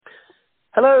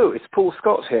Hello, it's Paul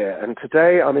Scott here, and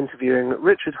today I'm interviewing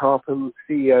Richard Harpham,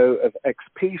 CEO of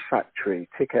XP Factory,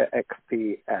 ticker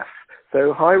XPF.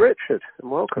 So, hi Richard, and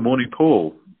welcome. Good morning,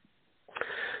 Paul.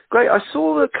 Great, I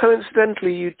saw that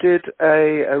coincidentally you did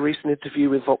a recent interview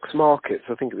with Vox Markets,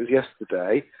 I think it was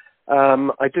yesterday.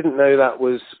 I didn't know that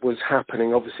was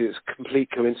happening. Obviously, it's a complete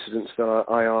coincidence that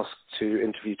I asked to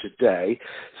interview today.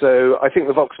 So I think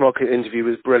the Vox Market interview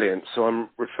was brilliant, so I'm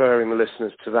referring the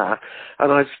listeners to that.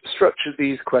 And I've structured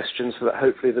these questions so that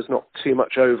hopefully there's not too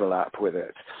much overlap with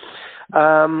it.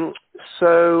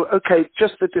 Okay,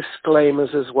 just the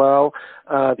disclaimers as well,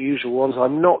 the usual ones.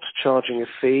 I'm not charging a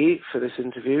fee for this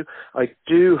interview. I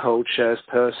do hold shares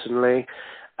personally,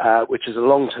 which is a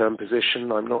long-term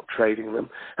position. I'm not trading them.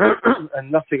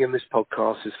 And nothing in this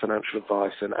podcast is financial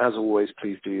advice. And as always,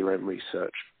 please do your own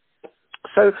research.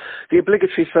 So the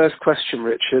obligatory first question,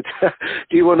 Richard,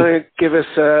 do you want to give us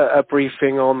a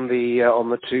briefing on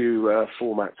the two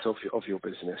formats of your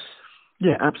business?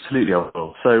 Yeah, absolutely, I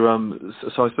will. So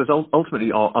I suppose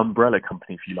ultimately our umbrella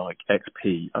company, if you like,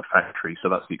 XP Factory, so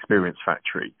that's the Experience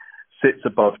Factory, sits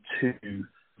above two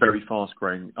very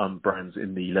fast-growing brands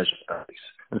in the leisure space,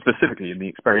 and specifically in the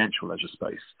experiential leisure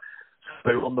space.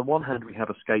 So on the one hand, we have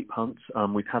Escape Hunt.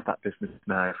 We've had that business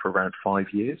now for around 5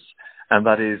 years, and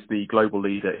that is the global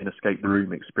leader in escape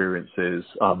room experiences.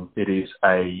 It is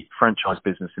a franchise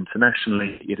business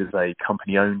internationally. It is a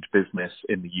company-owned business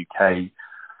in the UK,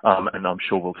 and I'm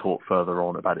sure we'll talk further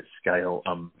on about its scale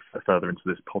further into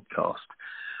this podcast.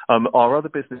 Our other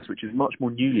business, which is much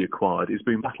more newly acquired, is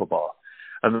Boom Battle Bar.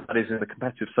 And that is in the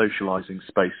competitive socialising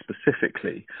space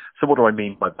specifically. So what do I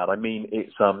mean by that? I mean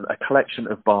it's a collection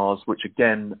of bars which,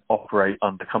 again, operate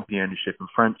under company ownership and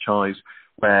franchise,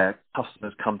 where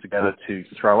customers come together to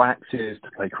throw axes, to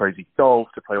play crazy golf,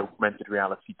 to play augmented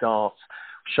reality darts,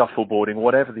 shuffleboarding,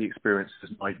 whatever the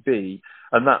experiences might be.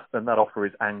 And that offer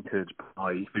is anchored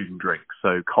by food and drink,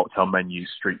 so cocktail menus,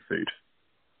 street food.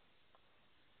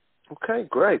 Okay,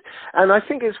 great. And I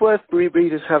think it's worth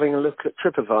readers having a look at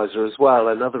TripAdvisor as well,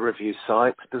 another review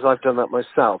site, because I've done that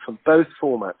myself, and both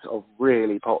formats are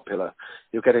really popular.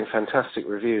 You're getting fantastic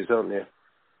reviews, aren't you?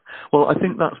 Well, I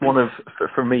think that's one of,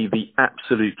 for me, the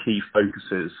absolute key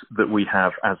focuses that we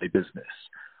have as a business.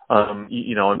 I'm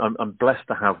blessed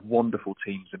to have wonderful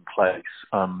teams in place.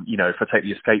 If I take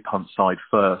the Escape Hunt side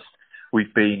first,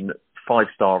 we've been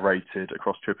 5-star rated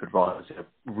across TripAdvisor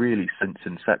really since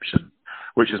inception,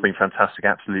 which has been fantastic,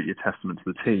 absolutely a testament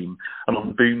to the team. And on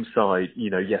the Boom side,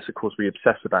 yes, of course, we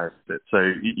obsess about it. So,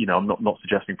 I'm not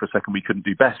suggesting for a second we couldn't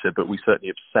do better, but we certainly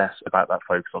obsess about that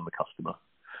focus on the customer.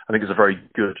 I think it's a very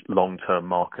good long-term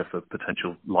marker for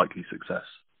potential likely success.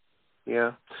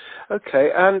 Yeah. Okay.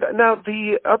 And now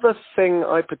the other thing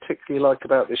I particularly like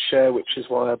about this share, which is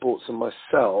why I bought some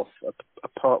myself,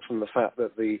 apart from the fact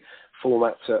that the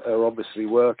formats are obviously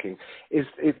working, is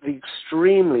the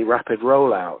extremely rapid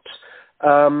rollout.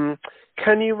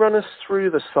 Can you run us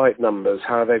through the site numbers,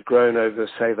 how they've grown over,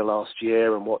 say, the last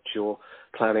year and what you're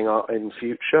planning in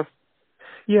future?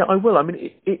 Yeah, I will. I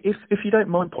mean, if you don't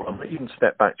mind, Paul, I might even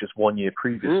step back just 1 year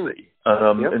previously.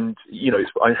 Yep. And,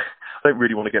 I don't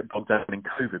really want to get bogged down in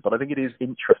COVID, but I think it is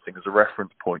interesting as a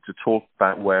reference point to talk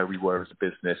about where we were as a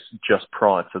business just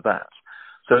prior to that.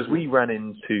 So as we ran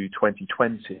into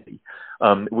 2020,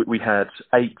 we had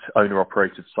 8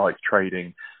 owner-operated sites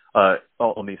trading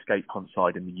on the Escape Hunt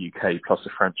side in the UK, plus a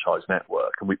franchise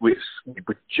network. And we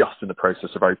were just in the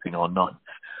process of opening our 9th.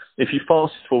 If you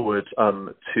fast forward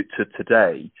to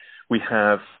today, we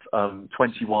have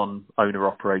 21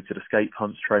 owner-operated Escape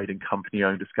Hunts trading,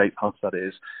 company-owned Escape Hunts, that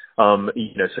is.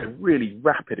 So really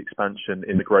rapid expansion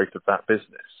in the growth of that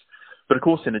business. But of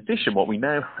course, in addition, what we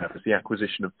now have is the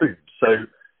acquisition of Boom. So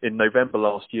in November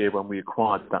last year, when we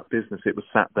acquired that business, it was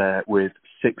sat there with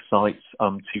 6 sites,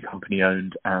 2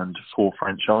 company-owned and 4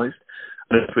 franchised.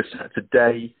 And as we're sat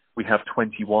today, we have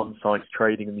 21 sites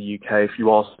trading in the UK. If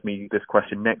you ask me this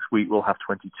question next week, we'll have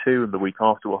 22, and the week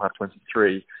after we'll have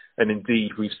 23. And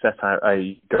indeed, we've set out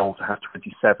a goal to have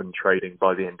 27 trading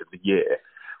by the end of the year,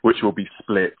 which will be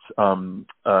split 11-16,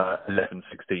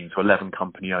 so 11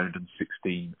 company-owned and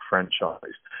 16 franchised.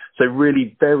 So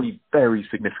really very, very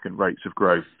significant rates of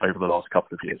growth over the last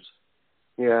couple of years.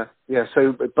 Yeah.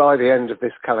 So by the end of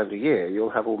this calendar year, you'll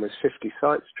have almost 50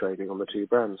 sites trading on the 2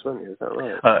 brands, won't you? Is that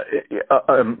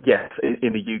right? Yes,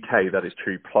 in the UK that is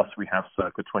true. Plus we have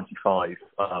circa 25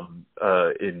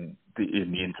 in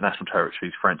the international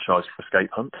territories franchised for Escape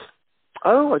Hunt.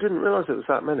 Oh, I didn't realise it was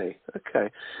that many.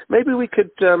 Okay, maybe we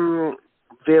could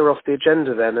veer off the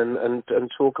agenda then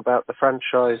and talk about the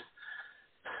franchise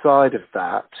side of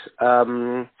that.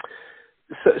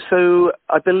 So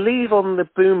I believe on the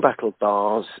Boom Battle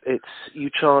bars, you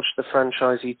charge the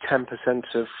franchisee 10%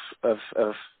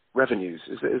 of revenues.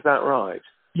 Is that right?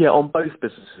 Yeah, on both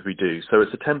businesses we do. So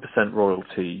it's a 10%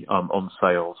 royalty on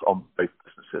sales on both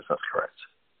businesses. That's correct.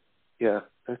 Yeah.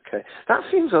 Okay. That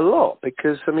seems a lot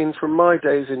because, I mean, from my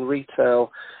days in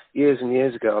retail years and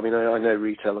years ago, I mean, I know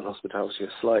retail and hospitality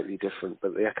are slightly different,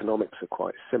 but the economics are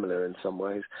quite similar in some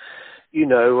ways. You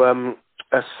know,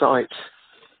 a site,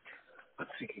 I'm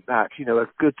thinking back, you know, a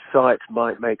good site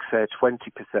might make, say, a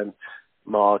 20%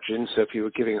 margin. So if you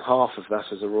were giving half of that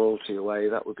as a royalty away,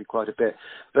 that would be quite a bit.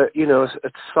 But, you know,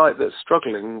 a site that's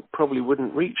struggling probably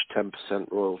wouldn't reach 10%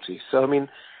 royalty. So, I mean,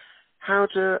 how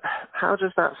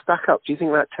does that stack up? Do you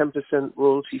think that 10%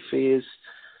 royalty fee is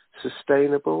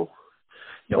sustainable?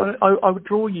 Yeah, well, I would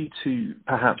draw you to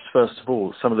perhaps first of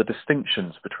all some of the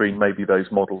distinctions between maybe those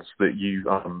models that you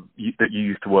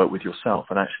used to work with yourself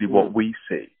and actually what we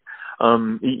see.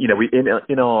 You know,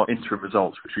 in our interim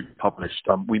results, which we published,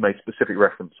 we made specific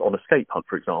reference on Escape Hunt,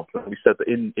 for example. And we said that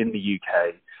in the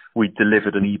UK, we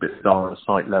delivered an EBITDA on a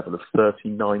site level of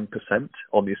 39%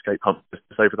 on the Escape Hunt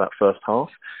business over that first half.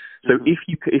 So if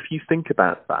you think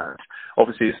about that,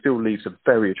 obviously it still leaves a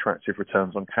very attractive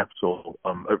return on capital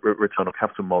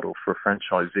model for a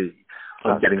franchisee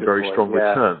getting very strong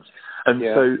returns. And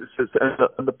so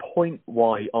the point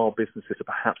why our businesses are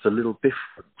perhaps a little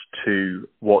different to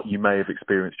what you may have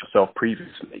experienced yourself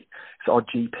previously is our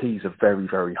GPs are very,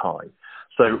 very high.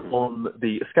 So on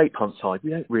the Escape Hunt side, we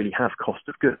don't really have cost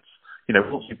of goods. You know,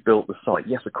 once you've built the site,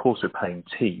 yes, of course, we're paying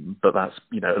team, but that's,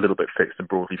 you know, a little bit fixed and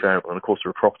broadly variable. And of course, there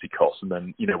are property costs and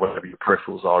then, you know, whatever your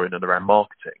peripherals are in and around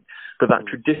marketing. But that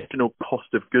traditional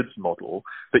cost of goods model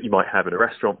that you might have in a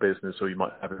restaurant business or you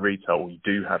might have in retail or you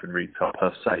do have in retail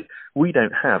per se, we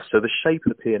don't have. So the shape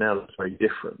of the P&L is very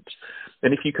different.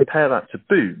 And if you compare that to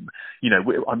Boom, you know,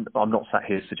 I'm not sat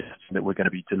here suggesting that we're going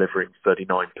to be delivering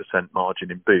 39%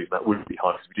 margin in Boom. That would be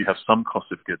high because we do have some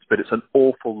cost of goods, but it's an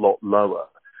awful lot lower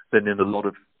than in a lot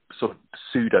of sort of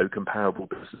pseudo-comparable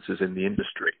businesses in the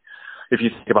industry. If you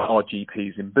think about our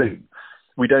GPs in Boom,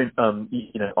 we don't,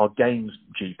 you know, our games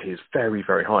GP is very,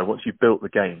 very high. Once you've built the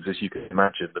games, as you can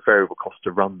imagine, the variable costs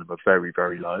to run them are very,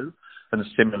 very low. And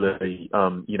similarly,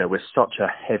 you know, we're such a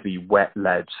heavy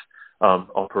wet-led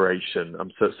operation.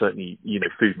 So certainly, you know,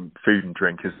 food and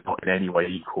drink is not in any way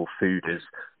equal. Food is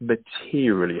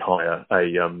materially higher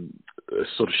a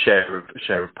sort of share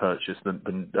of purchase than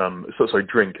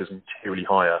drink is materially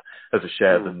higher as a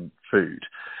share than food.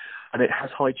 And it has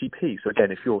high GP. So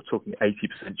again, if you're talking 80%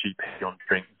 GP on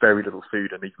drink, very little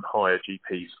food, and even higher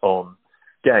GPs on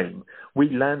game, we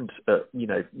land at, you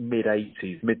know, mid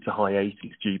to high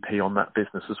 80s GP on that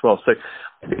business as well. So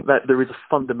I think that there is a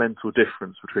fundamental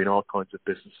difference between our kinds of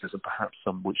businesses and perhaps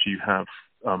some which you have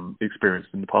experienced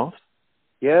in the past.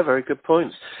 Yeah, very good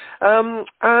points. And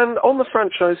on the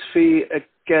franchise fee,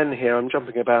 again here, I'm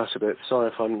jumping about a bit.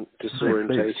 Sorry if I'm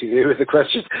disorientating you with the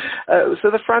question. So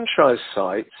the franchise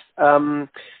site,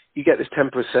 you get this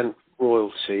 10%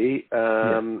 royalty.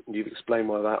 You've explained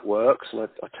why that works, and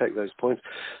I take those points.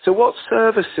 So what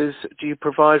services do you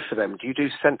provide for them? Do you do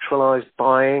centralised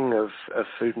buying of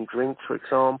food and drink, for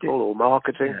example, or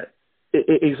marketing? Yeah.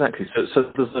 Exactly.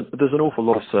 So there's an awful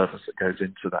lot of service that goes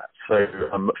into that. So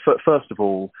first of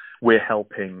all, we're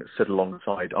helping sit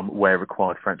alongside where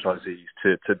required franchisees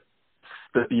to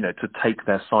take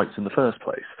their sites in the first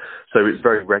place. So it's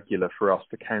very regular for us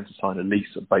to countersign a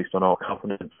lease based on our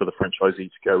covenant for the franchisee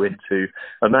to go into,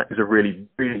 and that is a really,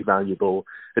 really valuable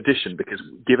addition because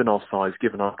given our size,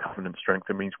 given our covenant strength,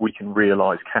 it means we can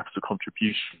realise capital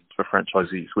contributions for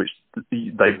franchisees, which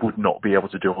they would not be able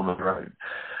to do on their own.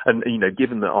 And, you know,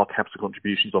 given that our capital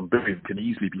contributions on Boom can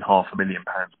easily be £500,000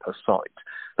 per site,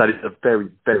 that is a very,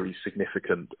 very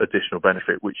significant additional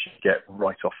benefit which you get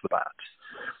right off the bat.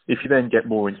 If you then get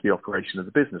more into the operation of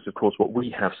the business, of course, what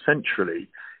we have centrally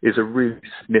is a really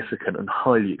significant and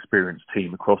highly experienced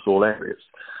team across all areas.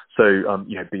 So,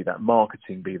 you know, be that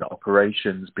marketing, be that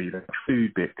operations, be that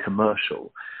food, be it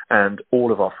commercial, and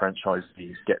all of our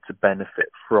franchisees get to benefit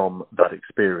from that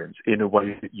experience in a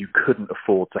way that you couldn't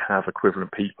afford to have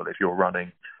equivalent people if you're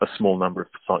running a small number of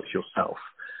sites yourself.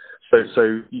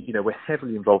 So you know, we're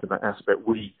heavily involved in that aspect.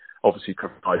 We obviously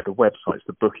provide the websites,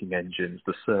 the booking engines,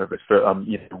 the service, but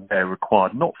you know, where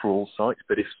required, not for all sites,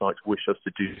 but if sites wish us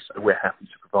to do so, we're happy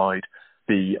to provide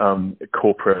the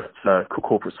corporate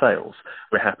sales.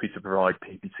 We're happy to provide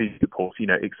PPT support, you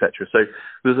know, etc. So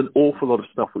there's an awful lot of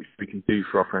stuff which we can do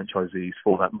for our franchisees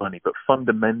for that money. But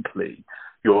fundamentally,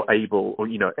 you're able, or,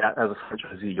 you know, as a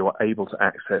franchisee, you're able to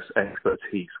access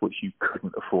expertise which you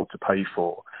couldn't afford to pay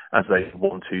for as a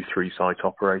 1, 2, 3 site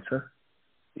operator.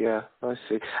 Yeah, I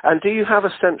see. And do you have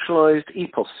a centralised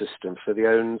EPOS system for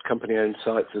the company-owned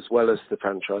sites as well as the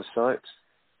franchise sites?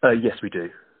 Yes, we do.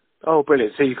 Oh,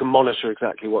 brilliant. So you can monitor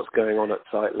exactly what's going on at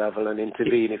site level and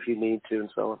intervene if you need to and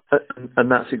so on.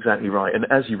 And that's exactly right. And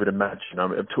as you would imagine,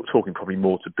 I'm talking probably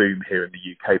more to Boom here in the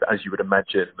UK, but as you would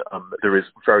imagine, there is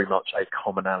very much a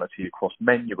commonality across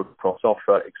menu, across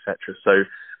offer, etc. So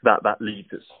that leads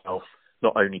itself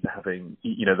not only to having,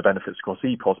 the benefits across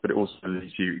EPOS, but it also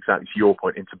leads you, exactly to your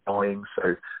point, into buying.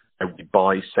 So we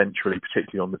buy centrally,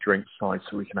 particularly on the drink side,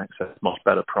 so we can access much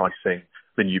better pricing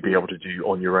than you'd be able to do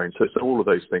on your own. So it's all of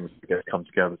those things that come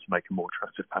together to make a more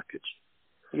attractive package.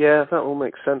 Yeah, that all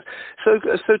makes sense. So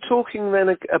talking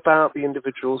then about the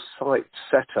individual site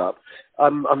setup,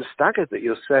 I'm staggered that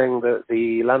you're saying that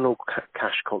the landlord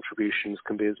cash contributions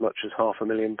can be as much as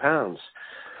 £500,000.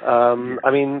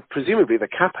 I mean, presumably the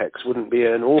capex wouldn't be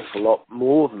an awful lot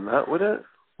more than that, would it?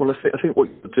 Well, I think what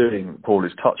you're doing, Paul,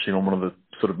 is touching on one of the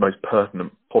sort of most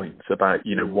pertinent points about,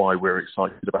 why we're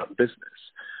excited about the business.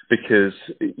 Because,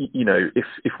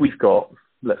 if we've got,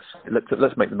 let's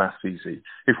make the maths easy.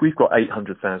 If we've got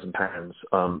 £800,000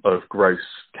 of gross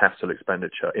capital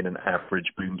expenditure in an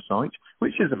average Boom site,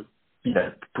 which is,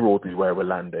 broadly where we're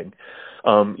landing,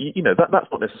 that's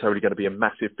not necessarily going to be a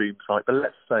massive Boom site, but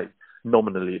let's say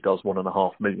nominally it does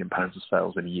 £1.5 million of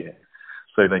sales in a year.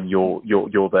 So then you're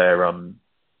there,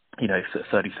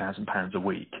 £30,000 a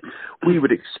week. We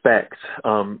would expect,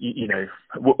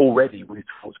 already we've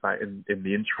talked about in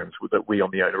the interims that we on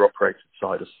the owner-operated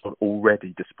side are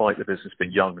already, despite the business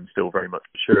being young and still very much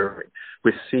maturing,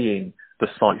 we're seeing the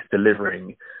sites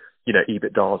delivering,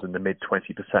 EBITDAs in the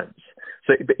mid-20%.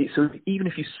 So even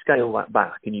if you scale that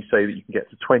back and you say that you can get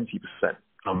to 20%,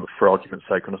 for argument's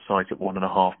sake, on a site at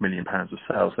 £1.5 million of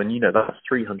sales, then that's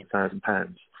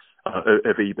 £300,000 of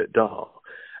EBITDA.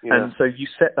 Yeah. And so you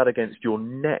set that against your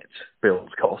net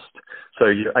build cost. So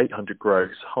your 800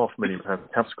 gross, £500,000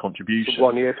 capital contribution. It's a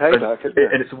 1 year payback, isn't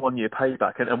it? And it's a 1 year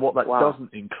payback. And what that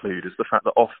doesn't include is the fact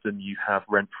that often you have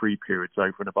rent-free periods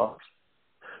over and above.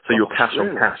 So your cash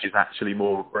on cash is actually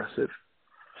more aggressive.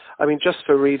 I mean, just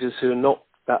for readers who are not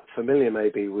that familiar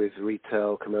maybe with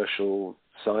retail, commercial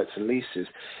sites and leases,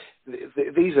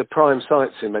 these are prime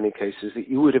sites in many cases that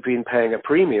you would have been paying a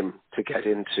premium to get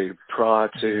into prior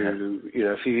to,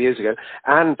 a few years ago,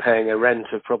 and paying a rent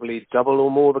of probably double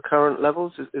or more the current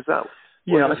levels. Is that?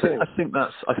 Yeah, I think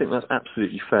that's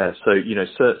absolutely fair. So,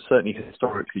 certainly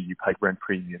historically you paid rent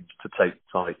premiums to take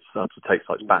sites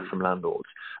back from landlords.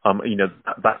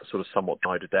 That sort of somewhat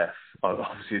died a death,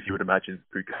 obviously, as you would imagine,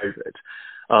 through COVID.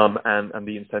 And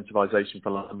the incentivization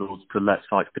for landlords to let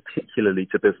sites, particularly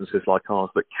to businesses like ours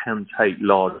that can take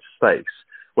large space,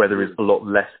 where there is a lot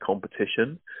less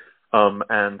competition,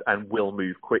 and will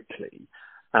move quickly.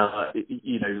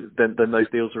 Then those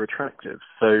deals are attractive.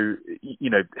 So,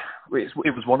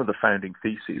 it was one of the founding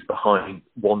theses behind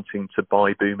wanting to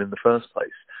buy Boom in the first place.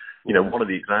 One of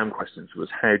the exam questions was,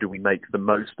 how do we make the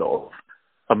most of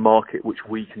a market which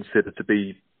we consider to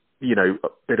be, a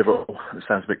bit of it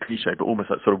sounds a bit cliche, but almost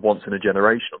like sort of once in a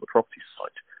generation on the property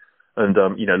side.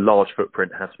 And, large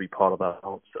footprint has to be part of that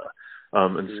answer.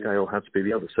 And scale has to be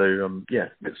the other. So,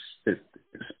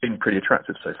 it's been pretty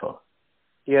attractive so far.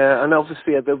 Yeah, and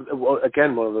obviously,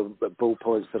 again, one of the bull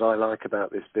points that I like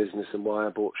about this business and why I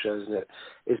bought shares in it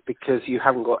is because you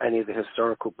haven't got any of the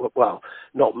historical, well,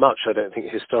 not much, I don't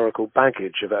think, historical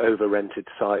baggage of over-rented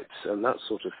sites and that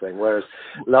sort of thing, whereas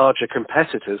larger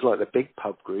competitors, like the big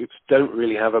pub groups, don't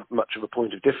really have much of a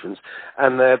point of difference,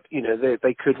 and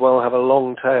they could well have a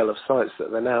long tail of sites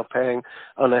that they're now paying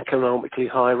uneconomically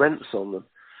high rents on them.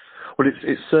 Well,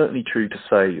 it's certainly true to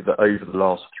say that over the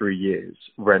last 3 years,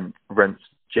 rents,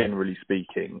 generally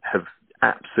speaking, have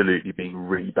absolutely been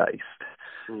rebased.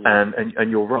 And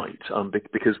you're right,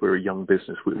 because we're a young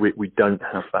business, we don't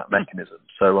have that mechanism.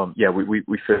 So,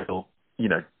 we feel,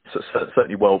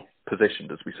 certainly well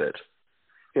positioned, as we said.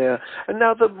 Yeah, and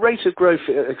now the rate of growth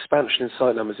expansion in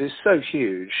site numbers is so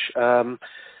huge.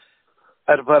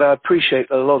 But I appreciate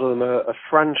a lot of them are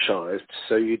franchised,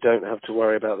 so you don't have to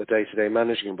worry about the day-to-day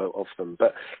managing of them.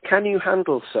 But can you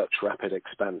handle such rapid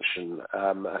expansion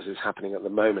as is happening at the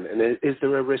moment? And is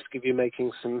there a risk of you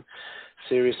making some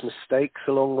serious mistakes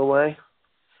along the way?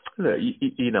 Look,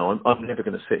 I'm never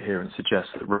going to sit here and suggest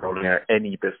that rolling out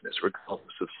any business,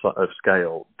 regardless of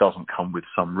scale, doesn't come with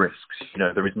some risks.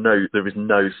 There is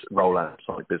no rollout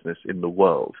site business in the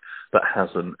world that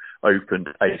hasn't opened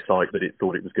a site that it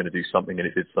thought it was going to do something and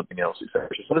it did something else, etc.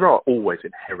 So there are always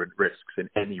inherent risks in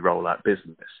any rollout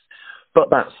business. But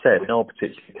that said, in our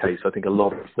particular case, I think a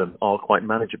lot of them are quite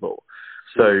manageable.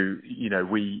 So,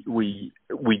 we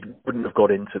wouldn't have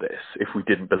got into this if we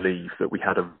didn't believe that we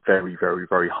had a very, very,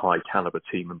 very high caliber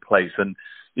team in place. And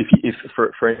if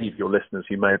for any of your listeners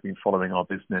who may have been following our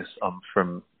business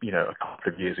from a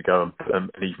couple of years ago and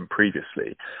even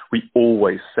previously, we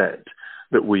always said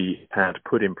that we had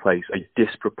put in place a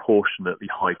disproportionately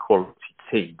high quality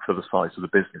team for the size of the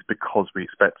business because we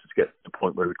expected to get to the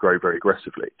point where we'd grow very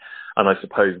aggressively. And I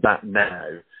suppose that now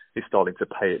is starting to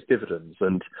pay its dividends.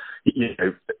 And,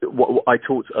 what I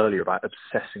talked earlier about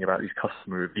obsessing about these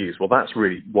customer reviews, well, that's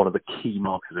really one of the key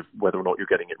markers of whether or not you're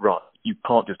getting it right. You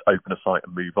can't just open a site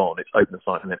and move on. It's open a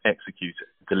site and then execute it,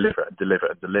 deliver and deliver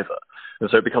and deliver. And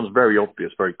so it becomes very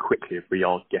obvious very quickly if we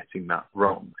are getting that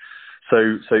wrong.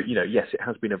 So yes, it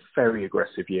has been a very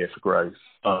aggressive year for growth.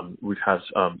 We've had,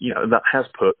 and that has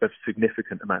put a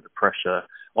significant amount of pressure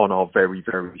on our very,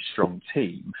 very strong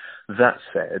team. That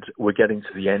said, we're getting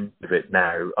to the end of it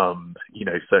now,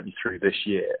 certainly through this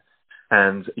year.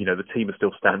 And, the team is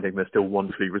still standing. They're still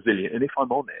wonderfully resilient. And if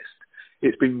I'm honest,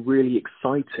 it's been really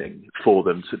exciting for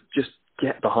them to just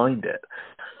get behind it.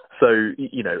 So,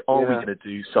 are we going to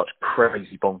do such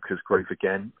crazy bonkers growth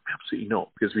again? Absolutely not,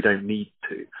 because we don't need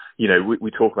to. We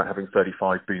talk about having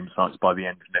 35 boom sites by the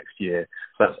end of next year.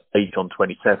 So that's 8 on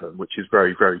 27, which is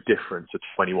very, very different to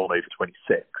 21 over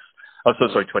 26.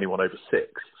 21 over 6.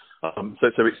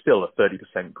 So it's still a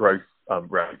 30% growth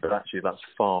rate, but actually that's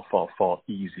far, far, far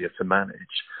easier to manage.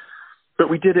 But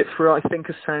we did it for, I think,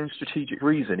 a sound strategic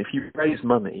reason. If you raise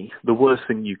money, the worst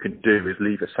thing you can do is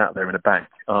leave it sat there in a bank.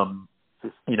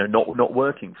 Not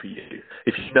working for you.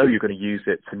 If you know you're going to use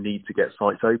it to need to get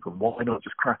sites open, why not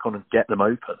just crack on and get them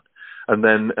open, and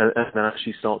then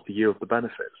actually start to yield the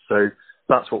benefits? So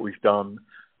that's what we've done.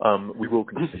 We will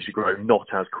continue to grow, not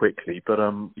as quickly, but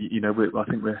I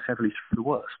think we're heavily through the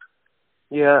worst.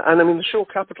 Yeah, and I mean the Shore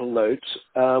Capital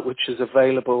note, which is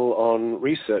available on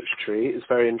Research Tree, is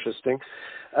very interesting.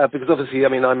 Because obviously,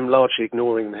 I'm largely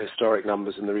ignoring the historic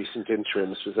numbers in the recent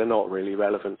interims because they're not really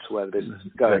relevant to where the business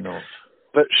is going.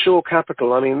 But Shore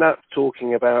Capital, that's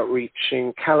talking about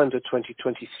reaching calendar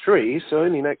 2023, so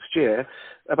only next year,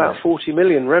 about 40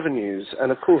 million revenues.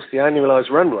 And of course, the annualized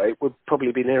run rate would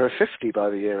probably be nearer 50 by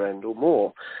the year end or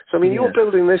more. So, you're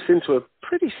building this into a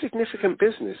pretty significant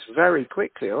business very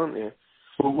quickly, aren't you?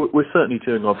 Well, we're certainly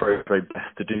doing our very, very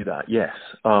best to do that, yes.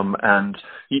 And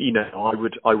I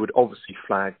would obviously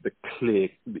flag the clear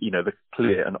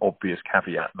and obvious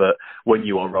caveat that when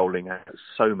you are rolling out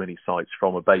so many sites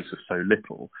from a base of so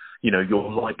little,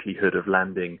 your likelihood of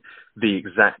landing the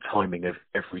exact timing of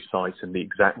every site and the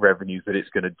exact revenues that it's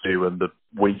going to do and the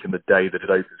week and the day that it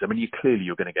opens.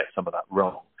 You're going to get some of that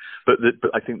wrong. But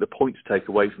I think the point to take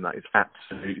away from that is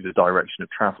absolutely the direction of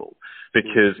travel,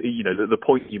 because the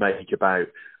point you make about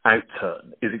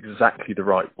outturn is exactly the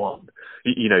right one.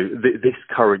 This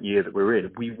current year that we're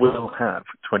in, we will have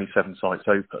 27 sites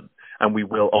open, and we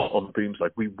will, on the boom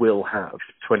side, we will have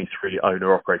 23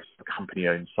 owner-operated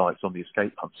company-owned sites on the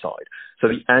escape hunt side. So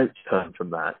the outturn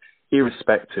from that,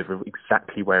 irrespective of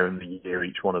exactly where in the year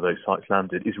each one of those sites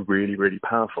landed, is really, really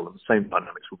powerful, and the same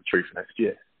dynamics will be true for next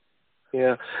year.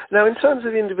 Yeah. Now, in terms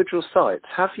of the individual sites,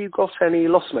 have you got any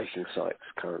loss-making sites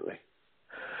currently?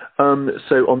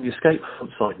 So on the escape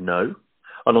hunt side, no.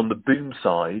 And on the boom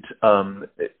side,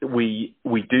 we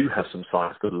do have some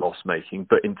sites that are loss-making,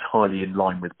 but entirely in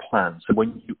line with plan. So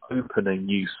when you open a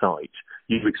new site,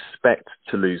 you expect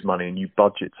to lose money and you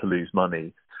budget to lose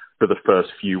money for the first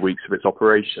few weeks of its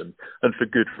operation, and for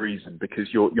good reason, because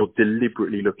you're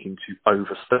deliberately looking to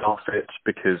overstaff it,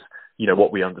 because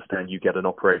what we understand, you get an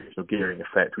operational gearing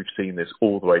effect. We've seen this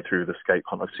all the way through the escape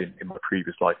hunt. I've seen it in my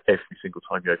previous life every single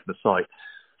time you open a site.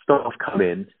 Staff come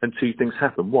in and two things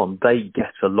happen. One, they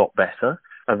get a lot better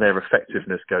and their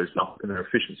effectiveness goes up and their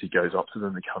efficiency goes up, so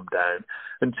then they come down.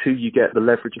 And two, you get the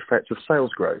leverage effect of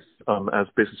sales growth as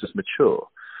businesses mature.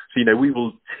 So, we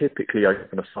will typically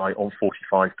open a site on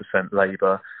 45%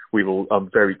 labour. We will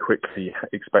very quickly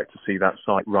expect to see that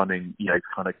site running,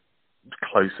 kind of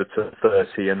closer to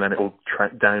 30, and then it will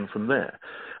track down from there.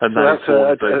 And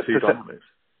so those two dynamics.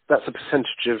 That's a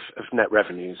percentage of net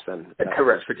revenues then?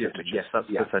 Correct, forgive me. Yes, that's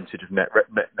a percentage of net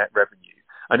revenue.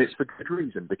 And it's for good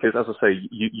reason, because, as I say,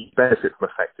 you benefit from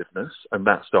effectiveness, and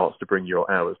that starts to bring your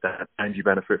hours down, and you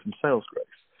benefit from sales growth.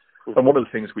 Mm-hmm. And one of the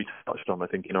things we touched on, I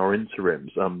think, in our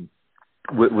interims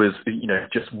was,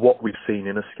 just what we've seen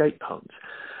in escape hunts.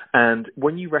 And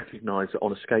when you recognise that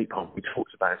on escape hunt, we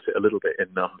talked about it a little bit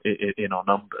in our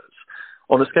numbers.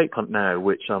 On escape hunt now,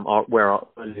 where our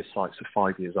earliest sites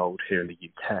are 5 years old here in the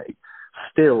UK,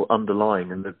 still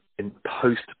underlying in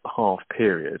post-half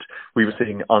period, we were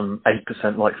seeing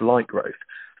 8% like-for-like growth.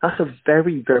 That's a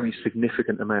very, very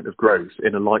significant amount of growth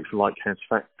in a like-for-like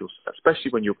counterfactual,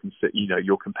 especially when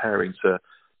you're comparing to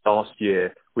last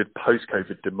year with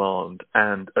post-COVID demand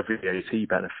and a VAT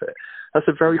benefit. That's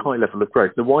a very high level of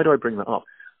growth. Now, why do I bring that up?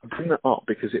 I bring that up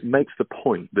because it makes the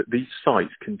point that these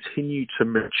sites continue to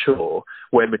mature,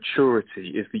 where maturity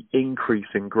is the increase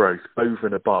in growth over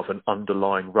and above an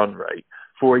underlying run rate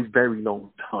for a very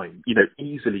long time,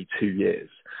 easily 2 years.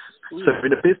 So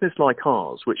in a business like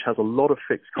ours, which has a lot of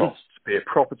fixed costs, be it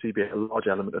property, be it a large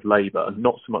element of labour, and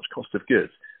not so much cost of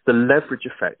goods, the leverage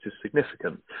effect is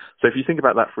significant. So if you think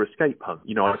about that for Escape Hunt,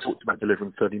 I talked about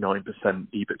delivering 39%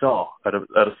 EBITDA at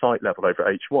a site level over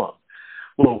H1.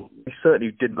 Well, we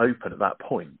certainly didn't open at that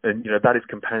point. And, that is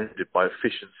compounded by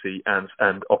efficiency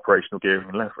and operational gearing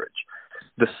and leverage.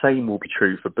 The same will be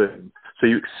true for Boom. So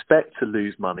you expect to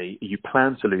lose money, you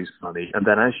plan to lose money, and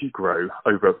then as you grow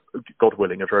over, God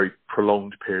willing, a very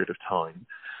prolonged period of time,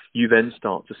 you then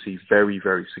start to see very,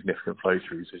 very significant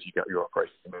flow-throughs as you get your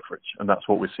operating leverage. And that's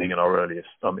what we're seeing in our earliest,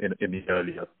 in the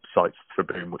earlier sites for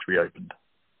Boom, which we opened.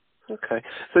 Okay.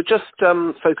 So just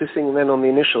focusing then on the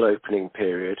initial opening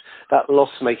period, that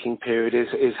loss-making period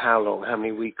is how long? How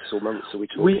many weeks or months are we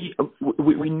talking?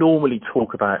 We normally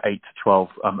talk about 8 to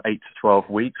 12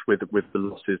 weeks, with the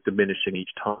losses diminishing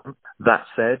each time. That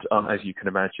said, as you can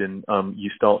imagine, you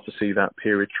start to see that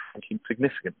period shrinking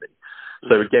significantly.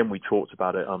 So again, we talked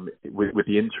about it with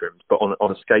the interims, but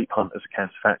on Escape Hunt as a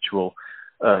counterfactual,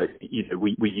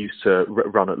 we used to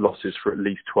run at losses for at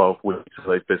least 12 weeks of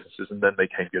those businesses, and then they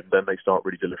came good, and then they start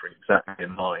really delivering exactly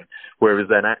in line. Whereas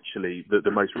then actually the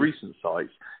most recent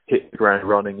sites hit the ground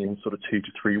running in sort of 2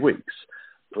 to 3 weeks.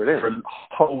 Brilliant. For a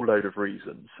whole load of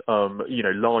reasons.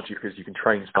 Largely because you can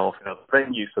train staff in other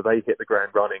venues, so they hit the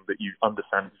ground running, but you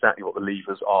understand exactly what the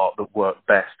levers are that work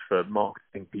best for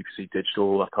marketing, PPC, digital,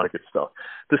 all that kind of good stuff.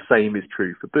 The same is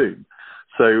true for Boom.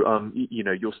 So,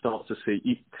 you'll start to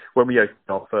see, when we opened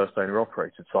our first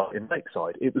owner-operated site in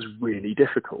Lakeside, it was really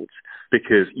difficult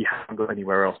because you haven't got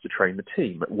anywhere else to train the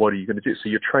team. What are you going to do? So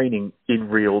you're training in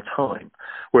real time.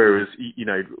 Whereas,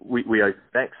 we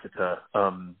opened Exeter,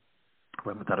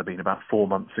 when would that have been? About 4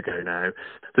 months ago now.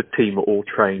 The team were all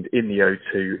trained in the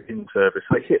O2, in service.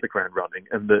 They hit the ground running,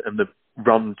 and the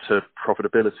run to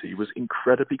profitability was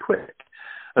incredibly quick.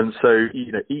 And so,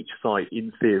 each site,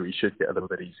 in theory, should get a little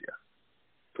bit easier.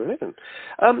 Brilliant.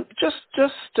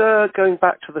 Just going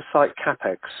back to the site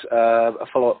capex, a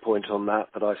follow-up point on that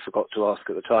I forgot to ask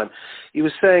at the time. You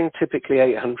were saying typically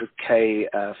 800k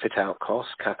fit-out cost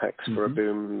capex for a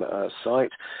Boom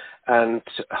site, and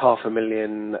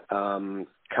 $500,000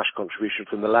 cash contribution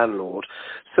from the landlord.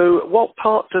 So what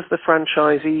part does the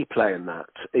franchisee play in that?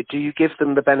 Do you give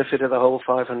them the benefit of the whole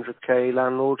 500k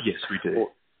landlord? Yes, we do.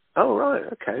 Oh, right.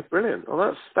 Okay, brilliant.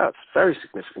 Well, that's very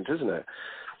significant, isn't it?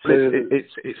 So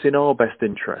it's in our best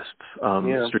interest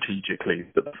strategically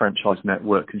that the franchise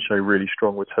network can show really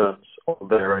strong returns on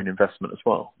their own investment as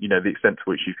well. The extent to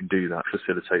which you can do that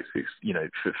facilitates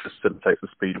the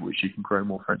speed at which you can grow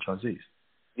more franchisees.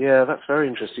 Yeah, that's very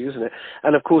interesting, isn't it?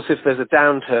 And of course, if there's a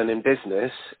downturn in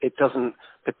business, it doesn't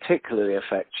particularly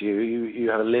affect you. You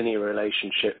have a linear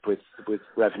relationship with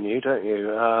revenue, don't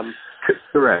you?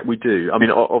 Correct, we do. I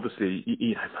mean, obviously,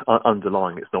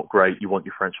 underlying it's not great. You want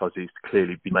your franchisees to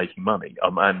clearly be making money,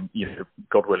 and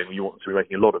God willing, you want them to be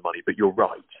making a lot of money. But you're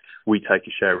right, we take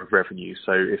a share of revenue.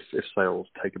 So if sales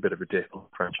take a bit of a dip on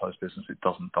the franchise business, it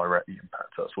doesn't directly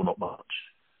impact us, or not much.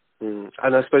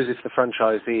 And I suppose if the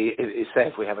franchisee, say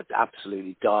if we have an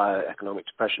absolutely dire economic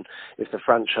depression, if the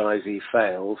franchisee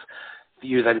fails,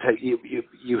 you then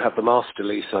you have the master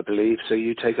lease, I believe, so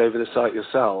you take over the site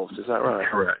yourselves. Is that right?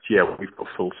 Correct. Yeah, we've got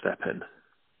full step in.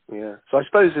 Yeah. So I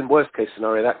suppose in worst case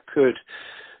scenario, that could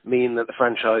mean that the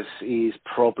franchisee's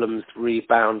problems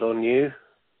rebound on you.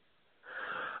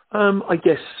 I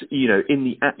guess, in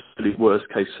the absolute worst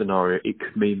case scenario, it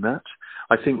could mean that.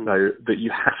 I think, though, that you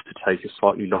have to take a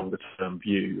slightly longer term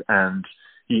view, and,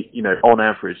 on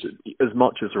average, as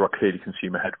much as there are clearly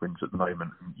consumer headwinds at the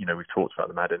moment, we've talked about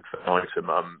them ad infinitum,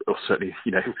 or certainly,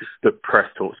 the press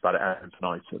talks about it ad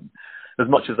infinitum. As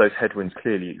much as those headwinds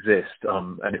clearly exist,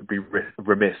 and it would be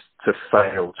remiss to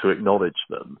fail to acknowledge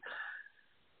them,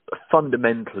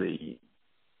 fundamentally,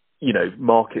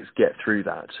 markets get through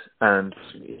that, and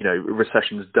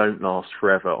recessions don't last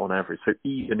forever on average. So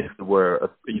even if there were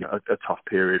a tough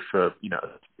period for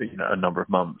a number of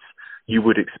months, you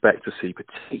would expect to see,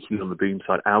 particularly on the Boom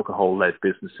side, alcohol-led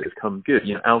businesses come good.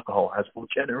 Alcohol has for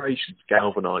generations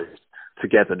galvanised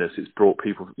togetherness. It's brought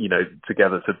people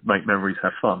together to make memories,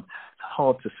 have fun. It's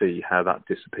hard to see how that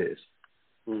disappears.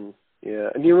 Yeah,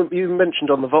 and you mentioned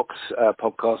on the Vox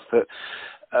podcast that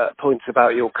points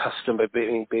about your customer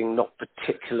being not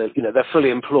particularly, they're fully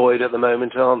employed at the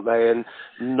moment, aren't they, and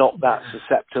not that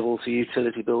susceptible to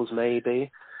utility bills,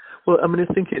 maybe. Well, I mean,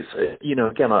 I think it's,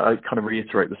 again, I kind of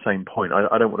reiterate the same point.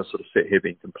 I don't want to sort of sit here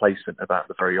being complacent about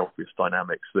the very obvious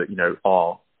dynamics that,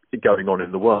 are going on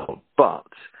in the world. But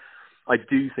I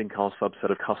do think our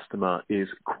subset of customer is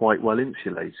quite well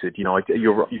insulated.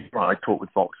 You're right. I talked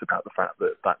with Vox about the fact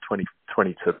that 20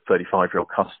 to 35-year-old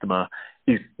customer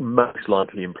is most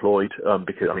likely employed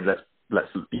because, I mean, let's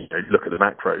look at the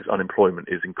macros. Unemployment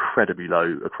is incredibly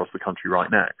low across the country right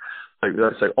now.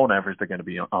 So on average, they're going to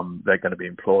be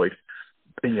employed.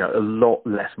 A lot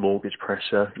less mortgage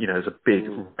pressure. There's a big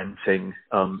renting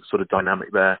sort of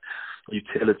dynamic there.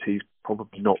 Utilities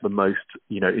probably not the most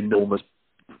enormous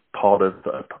part of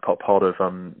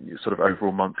sort of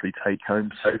overall monthly take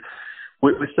home. So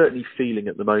we're certainly feeling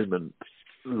at the moment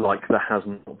like there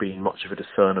hasn't been much of a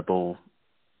discernible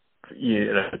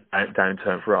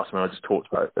downturn for us. I mean, I just talked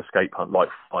about escape hunt like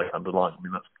underlying. I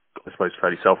mean, that's, I suppose,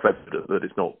 fairly self-evident that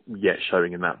it's not yet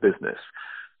showing in that business.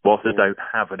 Whilst they don't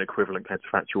have an equivalent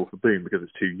counterfactual for Boom because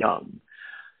it's too young,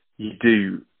 you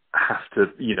do have to,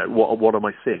 what am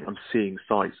I seeing? I'm seeing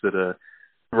sites that are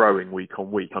growing week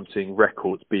on week. I'm seeing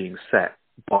records being set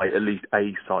by at least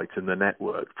a site in the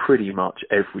network pretty much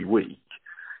every week.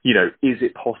 Is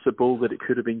it possible that it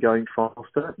could have been going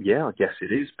faster? Yeah, I guess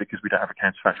it is, because we don't have a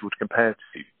counterfactual to compare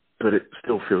to, but it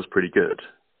still feels pretty good.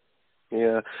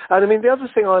 Yeah, and I mean, the other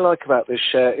thing I like about this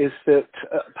share is that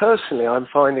personally I'm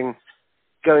finding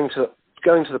going to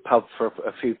the pub for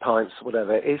a few pints or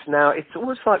whatever is now, it's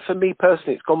almost like, for me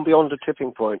personally, it's gone beyond a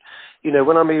tipping point.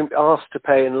 When I'm being asked to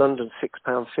pay in London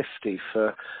 £6.50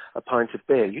 for a pint of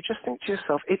beer, you just think to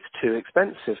yourself, it's too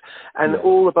expensive. And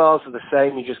all the bars are the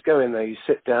same. You just go in there, you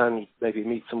sit down, you maybe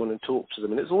meet someone and talk to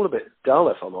them, and it's all a bit dull,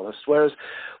 if I'm honest. Whereas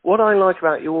what I like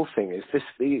about your thing is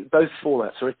both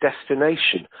formats are a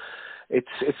destination.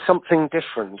 It's something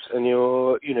different, and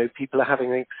people are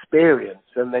having an experience,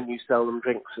 and then you sell them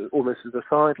drinks almost as a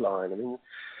sideline. I mean,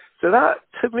 so that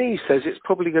to me says it's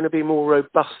probably going to be more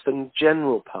robust than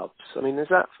general pubs. I mean, is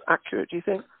that accurate, do you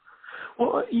think?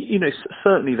 Well,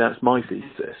 certainly that's my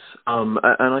thesis, and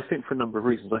I think for a number of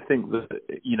reasons. I think that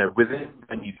within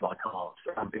venues like ours,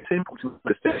 it's important to have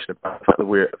a distinction about the fact that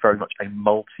we're very much a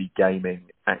multi-gaming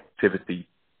activity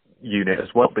unit as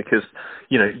well, because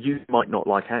you might not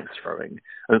like axe throwing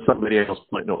and somebody else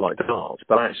might not like darts,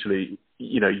 but actually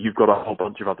you've got a whole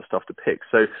bunch of other stuff to pick.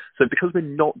 So because we're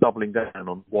not doubling down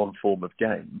on one form of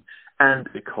game, and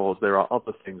because there are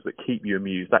other things that keep you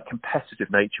amused, that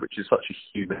competitive nature, which is such a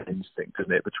human instinct,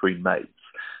 isn't it, between mates,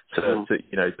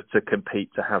 to compete,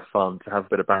 to have fun, to have a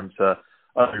bit of banter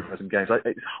over some games.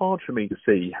 It's hard for me to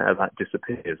see how that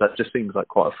disappears. That just seems like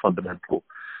quite a fundamental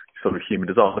sort of human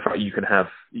desire. The fact you can have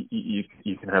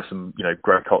some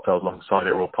great cocktails alongside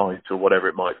it, or pints, or whatever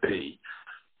it might be.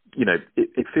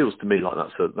 It feels to me like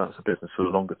that's a business for the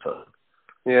longer term.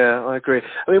 Yeah, I agree.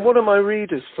 I mean, one of my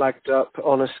readers flagged up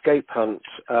on Escape Hunt.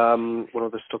 One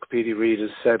of the Stockopedia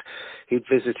readers said he'd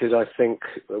visited, I think,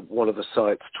 one of the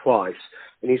sites twice,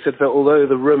 and he said that although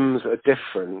the rooms are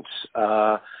different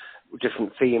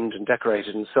themed and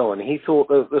decorated and so on, he thought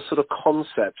that the sort of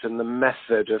concept and the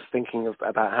method of thinking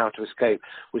about how to escape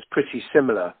was pretty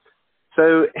similar.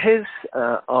 So his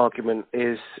argument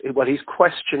is, he's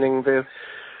questioning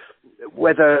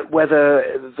whether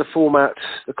the format,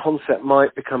 the concept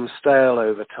might become stale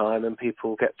over time and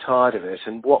people get tired of it,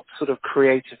 and what sort of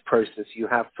creative process you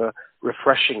have for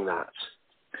refreshing that.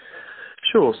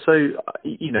 Sure. So,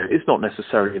 it's not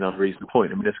necessarily an unreasonable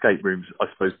point. I mean, escape rooms, I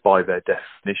suppose, by their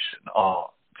definition, are,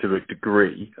 to a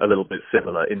degree, a little bit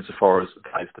similar insofar as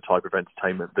that is the type of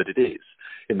entertainment that it is.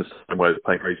 In the same way that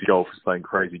playing crazy golf is playing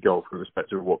crazy golf,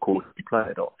 irrespective of what course you play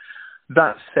it on.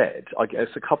 That said, I guess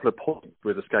a couple of points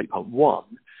with Escape Hunt. One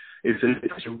is that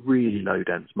it's a really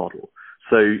low-dense model.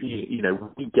 So,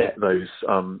 we get those...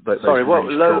 Sorry, what?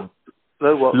 Really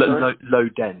Low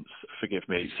dense, forgive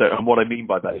me. So, and what I mean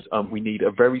by that is we need a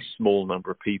very small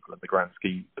number of people in the grand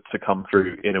scheme to come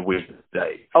through in a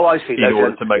weekday. Oh, I see. In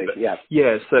order to make that, yeah.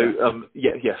 Yes,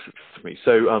 for me.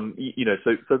 So,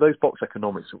 so those box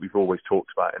economics that we've always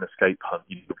talked about in Escape Hunt,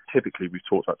 typically we've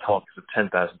talked about targets of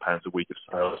 £10,000 a week of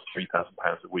sales, £3,000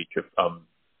 a week of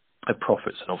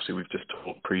profits, and obviously we've just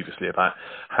talked previously about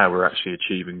how we're actually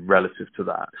achieving relative to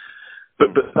that.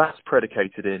 But that's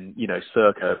predicated in,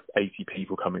 circa 80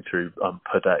 people coming through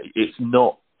per day. It's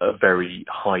not a very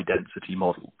high density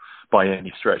model by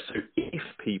any stretch. So if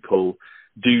people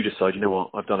do decide,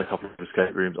 I've done a couple of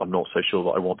escape rooms, I'm not so sure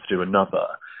that I want to do another,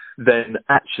 then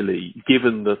actually,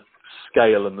 given the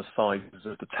scale and the sizes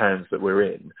of the towns that we're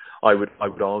in, I would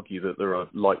argue that there are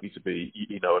likely to be,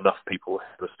 enough people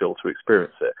who are still to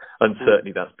experience it. And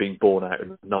certainly that's being borne out in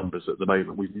the numbers at the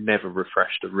moment. We've never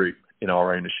refreshed a route in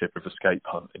our ownership of Escape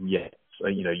Hunt, and yet,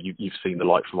 you've seen the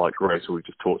like-for-like growth, or we've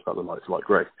just talked about the like-for-like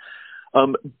growth.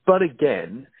 But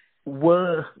again,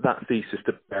 were that thesis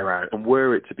to bear out, and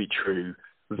were it to be true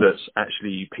that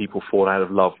actually people fall out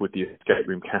of love with the escape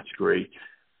room category,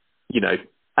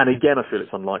 and again, I feel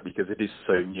it's unlikely because it is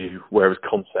so new, whereas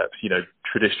concepts,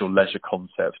 traditional leisure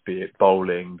concepts, be it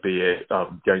bowling, be it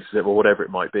going to cinema, or whatever it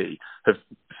might be, have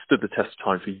stood the test of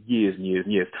time for years and years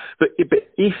and years. But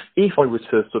if I were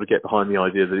to sort of get behind the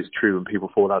idea that it's true and people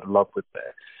fall out of love with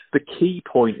it, the key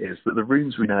point is that the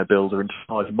rooms we now build are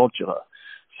entirely modular.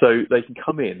 So they can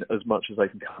come in as much as they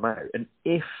can come out. And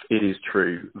if it is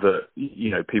true that,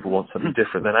 people want something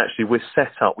different, then actually we're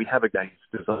set up. We have a games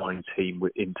design team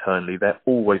internally. They're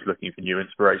always looking for new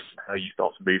inspiration, how you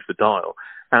start to move the dial.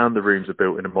 And the rooms are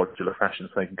built in a modular fashion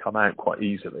so they can come out quite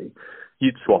easily.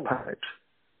 You'd swap out.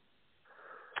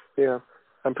 Yeah.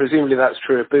 And presumably that's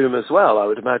true of Boom as well, I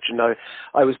would imagine.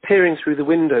 I was peering through the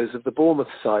windows of the Bournemouth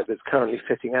site that's currently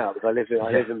fitting out. I live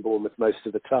in Bournemouth most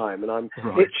of the time, and I'm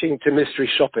itching to mystery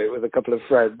shop it with a couple of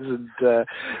friends and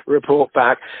report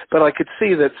back. But I could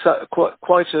see that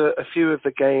quite a few of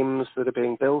the games that are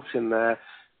being built in there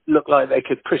look like they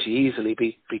could pretty easily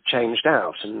be changed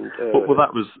out. And well,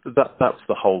 that's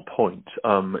the whole point.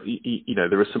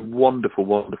 There are some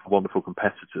wonderful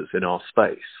competitors in our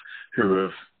space who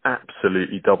have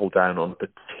absolutely doubled down on a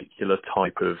particular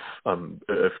type of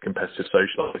competitive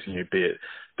socialising, be it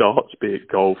darts, be it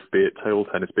golf, be it table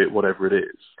tennis, be it whatever it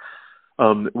is.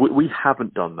 We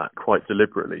haven't done that quite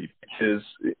deliberately because,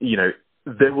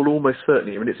 there will almost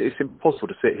certainly, it's impossible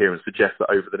to sit here and suggest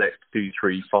that over the next 2,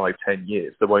 3, 5, 10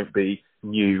 years, there won't be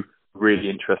new, really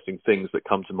interesting things that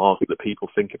come to market that people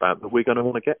think about that we're going to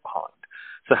want to get behind.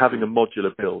 So having a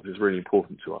modular build is really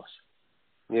important to us.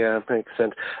 Yeah, makes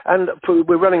sense. And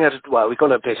we're running out of, we've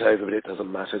gone a bit over, but it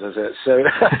doesn't matter, does it? So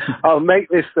I'll make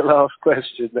this the last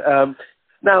question.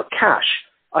 Now, cash.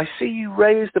 I see you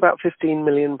raised about £15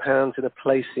 million in a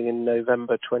placing in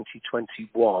November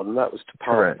 2021. That was to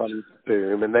part fund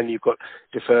Boom, and then you've got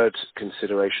deferred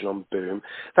consideration on Boom.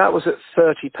 That was at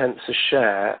 30p a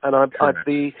share, and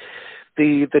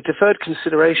the deferred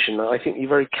consideration, I think you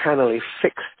very cannily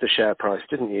fixed the share price,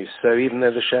 didn't you? So even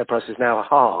though the share price is now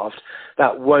halved,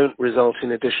 that won't result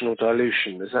in additional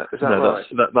dilution. Is that right?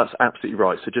 That's absolutely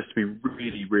right. So just to be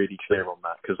really, really clear on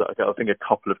that, because I think a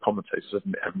couple of commentators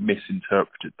have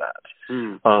misinterpreted that.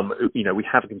 We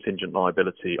have a contingent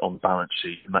liability on the balance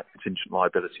sheet, and that contingent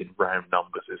liability in round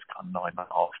numbers is kind of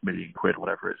 £9.5 million,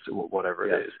 whatever it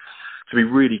is. To be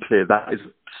really clear, that is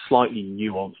slightly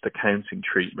nuanced accounting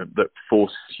treatment that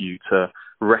forces you to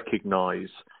recognise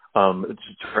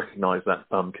that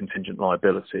contingent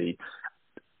liability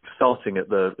starting at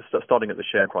the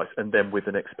share price, and then with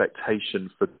an expectation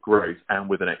for growth and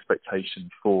with an expectation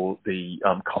for the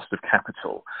cost of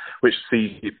capital, which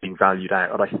sees it being valued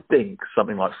out at, I think,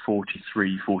 something like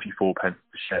 44 pence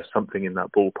a share, something in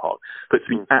that ballpark. But to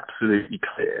be absolutely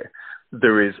clear,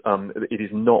 it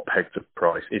is not pegged to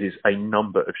price. It is a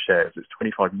number of shares. It's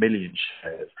 25 million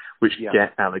shares which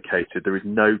get allocated. There is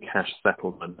no cash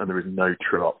settlement and there is no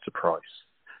true up to price.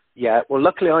 Yeah, well,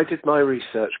 luckily I did my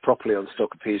research properly on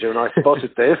Stockopedia and I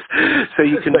spotted this. So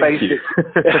you can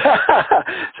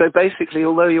so basically,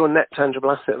 although your net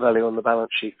tangible asset value on the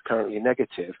balance sheet is currently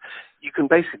negative, you can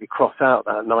basically cross out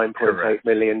that 9.8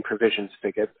 million provisions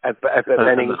figure, but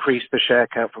then increase the share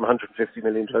count from 150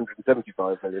 million to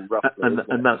 175 million, roughly.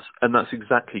 And that's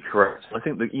exactly correct. I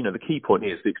think that the key point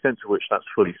is the extent to which that's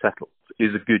fully settled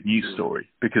is a good news story,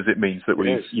 because it means that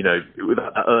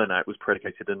that earn-out was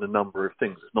predicated on a number of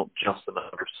things. It's not just the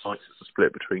number of sites; it's a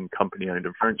split between company-owned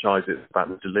and franchise. It's about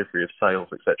the delivery of sales,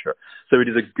 etc. So it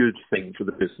is a good thing for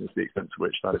the business, the extent to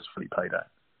which that is fully paid out.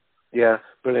 Yeah,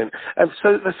 brilliant.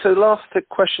 So last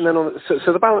question then on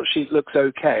so the balance sheet looks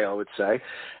okay, I would say,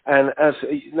 and as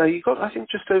now you've got, I think,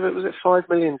 just over, was it 5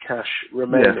 million cash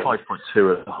remaining? Yeah,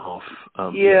 5.2 at the half.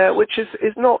 Yes. Which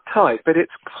is not tight, but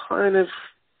it's kind of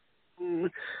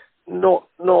not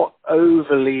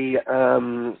overly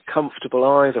comfortable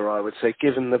either, I would say,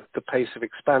 given the pace of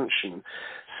expansion.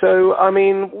 So, I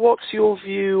mean, what's your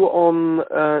view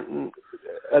on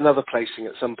another placing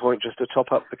at some point, just to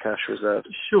top up the cash reserve?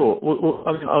 Sure. Well,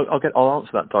 I mean, I'll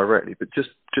answer that directly, but just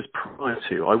prior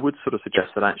to, I would sort of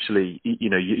suggest that actually, you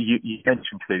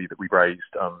mentioned clearly that we raised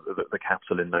the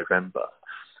capital in November.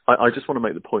 I just want to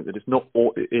make the point that it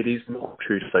is not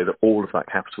true to say that all of that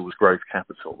capital was growth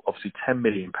capital. Obviously, £10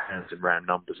 million in round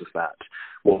numbers of that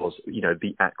was,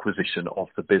 the acquisition of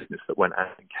the business that went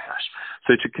out in cash.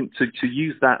 So to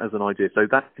use that as an idea, so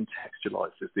that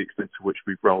contextualises the extent to which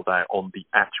we've rolled out on the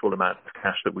actual amount of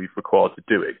cash that we've required to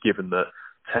do it, given that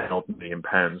 £10 million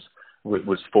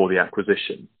was for the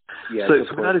acquisition. Yeah, so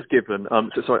with that is given,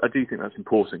 so I do think that's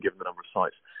important given the number of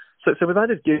sites. So with that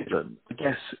is given, I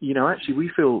guess, actually we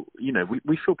feel,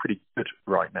 we feel pretty good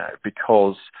right now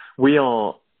because we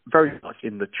are very much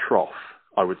in the trough,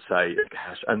 I would say, of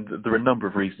cash. And there are a number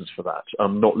of reasons for that,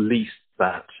 not least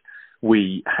that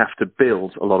we have to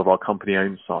build a lot of our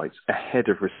company-owned sites ahead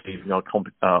of receiving our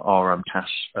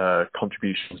cash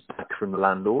contributions back from the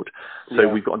landlord. So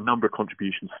we've got a number of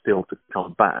contributions still to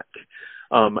come back.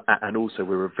 And also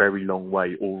we're a very long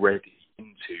way already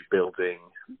into building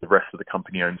the rest of the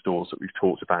company-owned stores that we've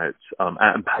talked about,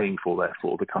 and paying for,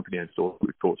 therefore, the company-owned stores that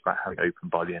we've talked about having open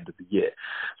by the end of the year.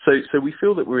 So we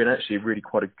feel that we're in actually really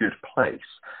quite a good place.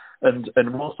 And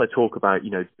whilst I talk about,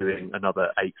 doing another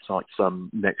 8 sites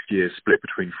next year, split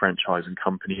between franchise and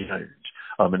company-owned,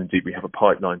 and indeed we have a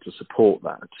pipeline to support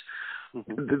that,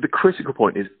 the critical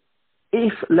point is,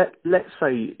 if, let's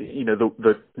say,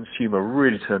 the consumer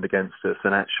really turned against us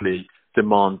and actually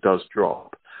demand does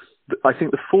drop, I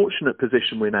think the fortunate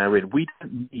position we're now in, we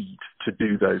don't need to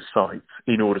do those sites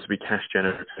in order to be cash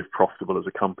generative, profitable as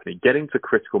a company. Getting to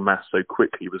critical mass so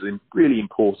quickly was really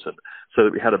important so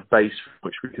that we had a base from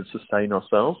which we could sustain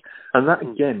ourselves. And that,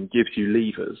 again, gives you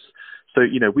levers. So,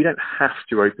 we don't have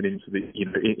to open into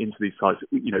these sites,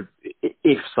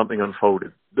 if something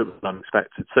unfolded that was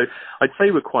unexpected. So I'd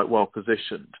say we're quite well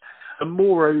positioned. And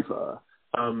moreover,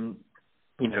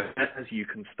 as you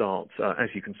can start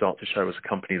to show as a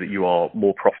company that you are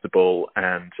more profitable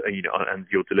and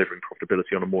you're delivering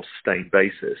profitability on a more sustained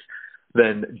basis,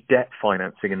 then debt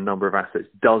financing in a number of assets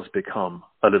does become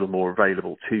a little more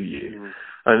available to you.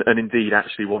 And indeed,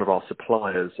 actually, one of our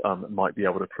suppliers might be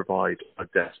able to provide a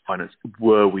debt finance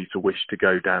were we to wish to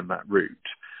go down that route.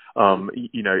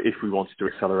 If we wanted to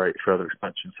accelerate further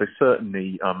expansion. So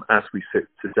certainly, as we sit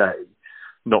today,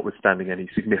 notwithstanding any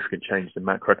significant change in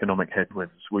macroeconomic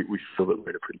headwinds, we feel that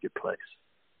we're in a pretty good place.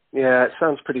 Yeah, it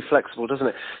sounds pretty flexible, doesn't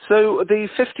it? So the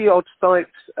 50-odd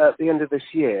sites at the end of this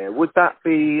year, would that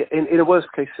be, in a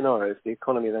worst-case scenario, if the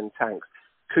economy then tanks,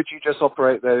 could you just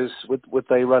operate those, would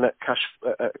they run at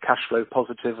cash flow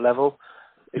positive level?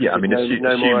 Yeah,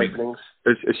 no more openings?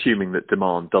 Assuming that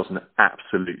demand doesn't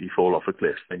absolutely fall off a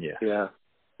cliff, then yeah.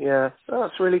 Yeah,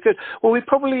 that's really good. Well, we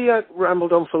probably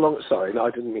rambled on for long. Sorry, no, I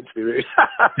didn't mean to be rude.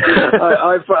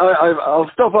 I'll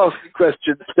stop asking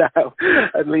questions now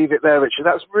and leave it there, Richard.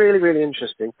 That's really, really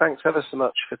interesting. Thanks ever so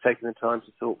much for taking the time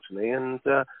to talk to me. And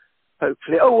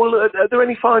hopefully, are there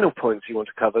any final points you want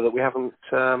to cover that we haven't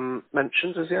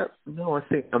mentioned as yet? No, I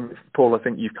think, Paul, I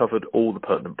think you've covered all the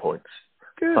pertinent points.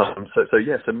 Good.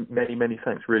 So many, many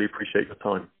thanks. Really appreciate your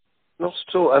time. Not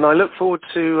at all. And I look forward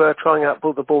to trying out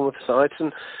the Bournemouth site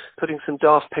and putting some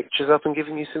daft pictures up and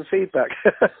giving you some feedback.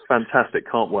 Fantastic.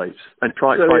 Can't wait. And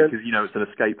try because, it's an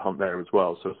escape hunt there as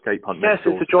well. So escape hunt. Yes,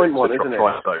 it's a joint one, isn't it?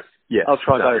 Try both. Yes, I'll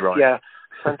try both. Right. Yeah.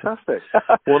 Fantastic.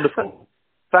 Wonderful.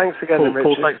 Thanks again, Richard.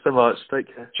 Paul, thanks so much.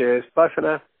 Take care. Cheers. Bye for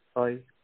now. Bye.